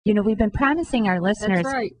You know, we've been promising our listeners,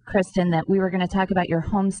 right. Kristen, that we were going to talk about your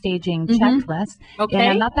home staging checklist. Okay.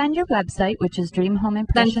 And I'm up on your website, which is Dream Home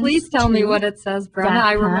Impressions. Then please tell me what it says, Brenna.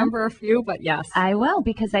 I remember a few, but yes. I will,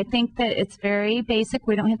 because I think that it's very basic.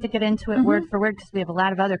 We don't have to get into it word for word, because we have a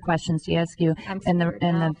lot of other questions to ask you in the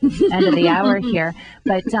end of the hour here.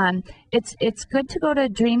 But it's good to go to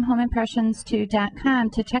dreamhomeimpressions2.com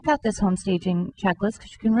to check out this home staging checklist,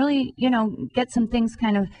 because you can really, you know, get some things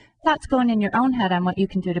kind of thoughts going in your own head on what you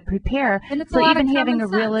can do to prepare for even having a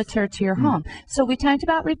realtor to your home. So we talked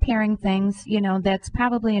about repairing things, you know, that's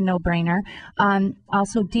probably a no-brainer.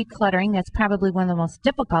 Also decluttering, that's probably one of the most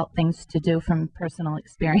difficult things to do from personal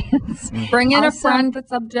experience. Bring in a friend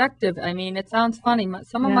that's objective. I mean, it sounds funny.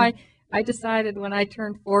 I decided when I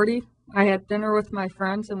turned 40, I had dinner with my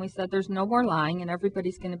friends and we said there's no more lying and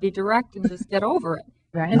everybody's going to be direct and just get over it.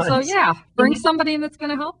 Right. And so, yeah, bring somebody in that's going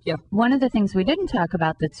to help you. One of the things we didn't talk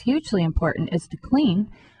about that's hugely important is to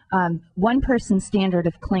clean. One person's standard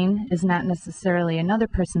of clean is not necessarily another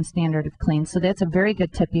person's standard of clean. So that's a very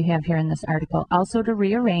good tip you have here in this article. Also to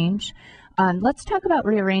rearrange. Let's talk about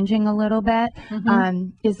rearranging a little bit.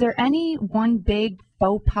 Is there any one big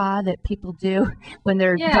faux pas that people do when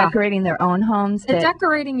they're decorating their own homes?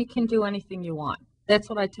 Decorating, you can do anything you want. That's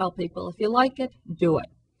what I tell people. If you like it, do it.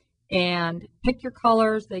 And pick your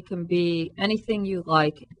colors. They can be anything you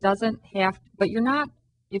like. It doesn't have to, but you're not,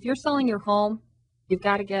 if you're selling your home, you've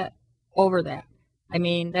got to get over that. I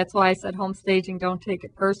mean, that's why I said home staging, don't take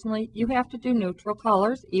it personally. You have to do neutral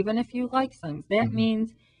colors, even if you like things. That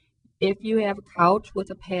means if you have a couch with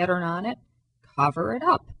a pattern on it, cover it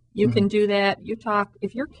up. You can do that.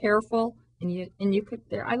 If you're careful, and you could,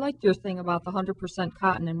 I liked your thing about the 100%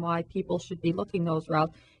 cotton and why people should be looking those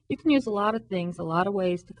routes. You can use a lot of things, a lot of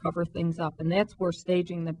ways to cover things up, and that's where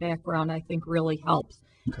staging the background, I think, really helps.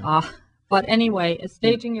 But anyway, as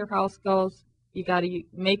staging your house goes, you got to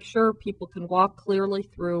make sure people can walk clearly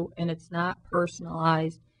through, and it's not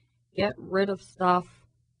personalized. Get rid of stuff,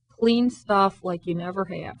 clean stuff like you never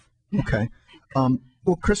have. Okay.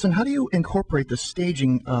 Well, Kristen, how do you incorporate the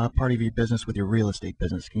staging part of your business with your real estate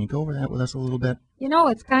business? Can you go over that with us a little bit? You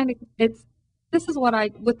know, this is what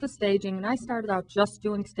with the staging, and I started out just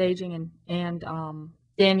doing staging, and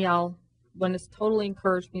Danielle, when it's totally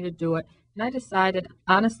encouraged me to do it, and I decided,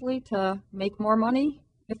 honestly, to make more money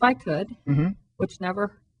if I could, which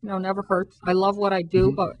never hurts. I love what I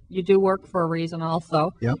do, but you do work for a reason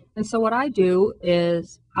also. And so what I do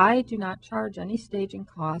is I do not charge any staging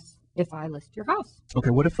costs if I list your house.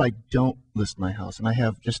 Okay, what if I don't list my house and I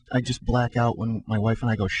just black out when my wife and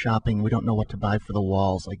I go shopping? We don't know what to buy for the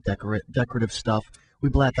walls, like decorative stuff. We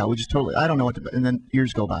black out. We just I don't know what to buy. And then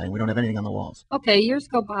years go by and we don't have anything on the walls. Okay, years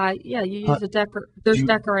go by. Yeah, you use there's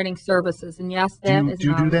decorating services. And yes, do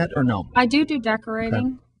you do that or no? I do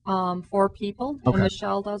decorating for people. And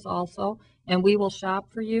Michelle does also. And we will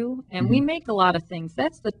shop for you. And we make a lot of things.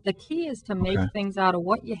 That's the key is to make things out of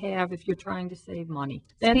what you have if you're trying to save money.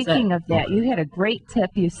 Speaking of that, you had a great tip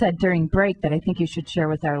you said during break that I think you should share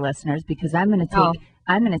with our listeners, because I'm going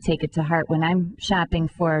to take it to heart when I'm shopping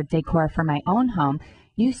for decor for my own home.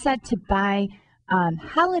 You said to buy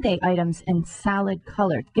holiday items in solid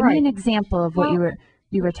color. Give me an example of what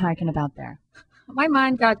you were talking about there. My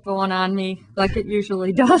mind got going on me like it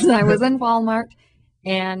usually does. I was in Walmart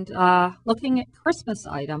and looking at Christmas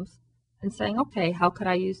items and saying, okay, how could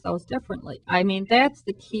I use those differently? I mean, that's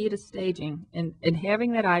the key to staging and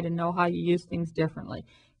having that eye to know how you use things differently.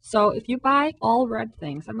 So if you buy all red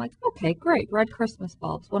things, I'm like, okay, great, red Christmas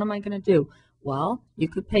bulbs. What am I going to do? Well, you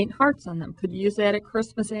could paint hearts on them. Could you use that at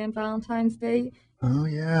Christmas and Valentine's Day? Oh,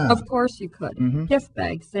 yeah. Of course you could. Gift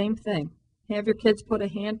bags, same thing. Have your kids put a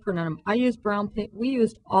handprint on them. I used we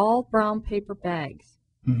used all brown paper bags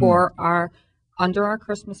for under our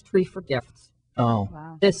Christmas tree for gifts. Oh,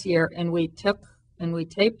 wow. This year, and we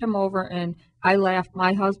taped them over, and I laughed.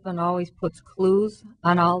 My husband always puts clues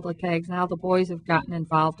on all the bags. Now the boys have gotten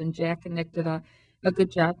involved, and Jack and Nick did a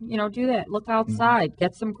good job. You know, do that. Look outside.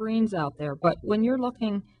 Get some greens out there. But when you're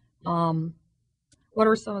looking, what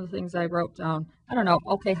are some of the things I wrote down? I don't know.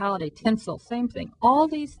 Okay, holiday tinsel, same thing. All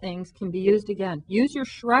these things can be used again. Use your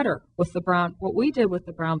shredder with the brown. What we did with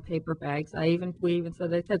the brown paper bags, we even said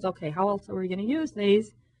to the kids, okay, how else are we going to use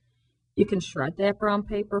these? You can shred that brown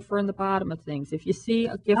paper for in the bottom of things. If you see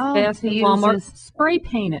a gift basket at Walmart, spray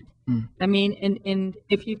paint it. I mean, and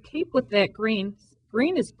if you keep with that green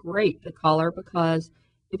is great, the color, because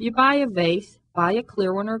if you buy a vase, buy a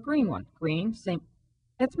clear one or a green one. Green, same.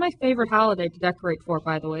 It's my favorite holiday to decorate for,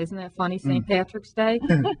 by the way. Isn't that funny? St. Patrick's Day.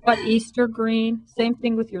 But Easter green, same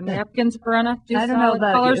thing with your napkins, Brenna. Do I don't know solid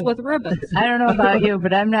about colors you. with ribbons. I don't know about you,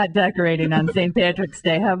 but I'm not decorating on St. Patrick's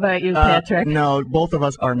Day. How about you, Patrick? No, both of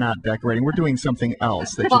us are not decorating. We're doing something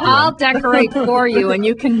else. That Well, you're I'll doing. decorate for you, and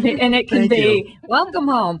you can, and it can Thank be you. welcome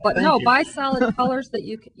home. But Thank no, you. buy solid colors that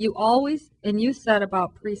you always. And you said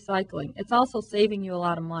about recycling. It's also saving you a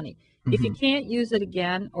lot of money. If you can't use it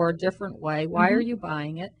again or a different way, why are you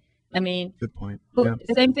buying it? I mean, Good point. Well, Yeah.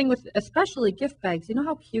 same thing with especially gift bags. You know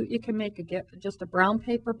how cute you can make a gift, just a brown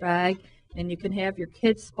paper bag, and you can have your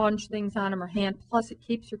kids sponge things on them or hand. Plus, it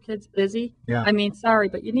keeps your kids busy. Yeah. I mean, sorry,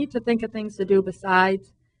 but you need to think of things to do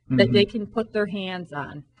besides that they can put their hands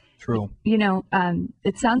on. True. You know,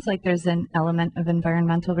 it sounds like there's an element of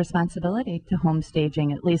environmental responsibility to home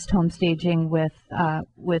staging, at least home staging with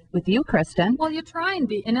you, Kristen. Well, you try and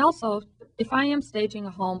be, and also, if I am staging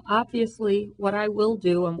a home, obviously what I will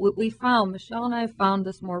do, and what we found, Michelle and I have found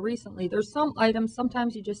this more recently, there's some items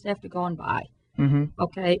sometimes you just have to go and buy.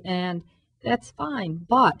 Okay, and that's fine,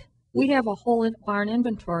 but we have a whole barn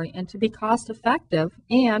inventory, and to be cost effective,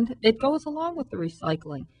 and it goes along with the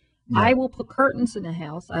recycling. I will put curtains in the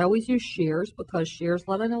house. I always use shears because shears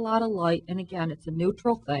let in a lot of light, and again, it's a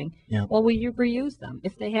neutral thing. Yeah. Well, we reuse them.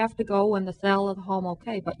 If they have to go in the sale of the home,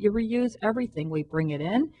 okay, but you reuse everything. We bring it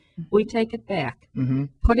in, we take it back.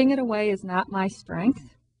 Putting it away is not my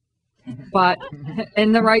strength, but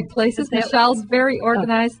in the right places. Michelle's very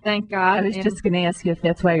organized, thank God. I was and just going to ask you if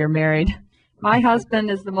that's why you're married. my husband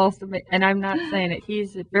is the most amazing, and I'm not saying it.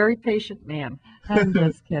 He's a very patient man. I'm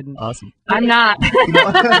just kidding. Awesome. I'm not. Can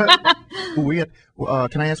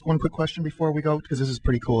I ask one quick question before we go? Because this is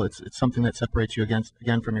pretty cool. It's something that separates you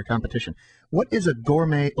again from your competition. What is a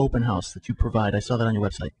gourmet open house that you provide? I saw that on your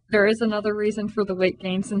website. There is another reason for the weight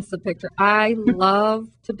gain since the picture. I love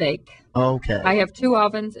to bake. Okay. I have 2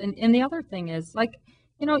 ovens, and the other thing is, like,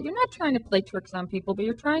 you know, you're not trying to play tricks on people, but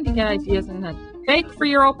you're trying to get ideas and then bake for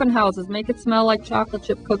your open houses. Make it smell like chocolate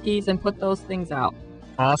chip cookies and put those things out.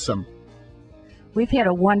 Awesome. We've had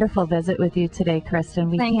a wonderful visit with you today,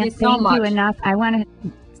 Kristen. We Thank can't you so thank you much. enough. I want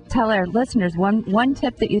to tell our listeners one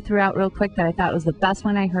tip that you threw out real quick that I thought was the best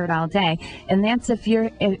one I heard all day, and that's if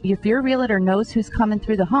your realtor knows who's coming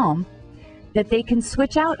through the home, that they can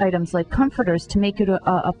switch out items like comforters to make it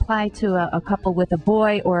apply to a couple with a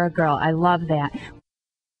boy or a girl. I love that.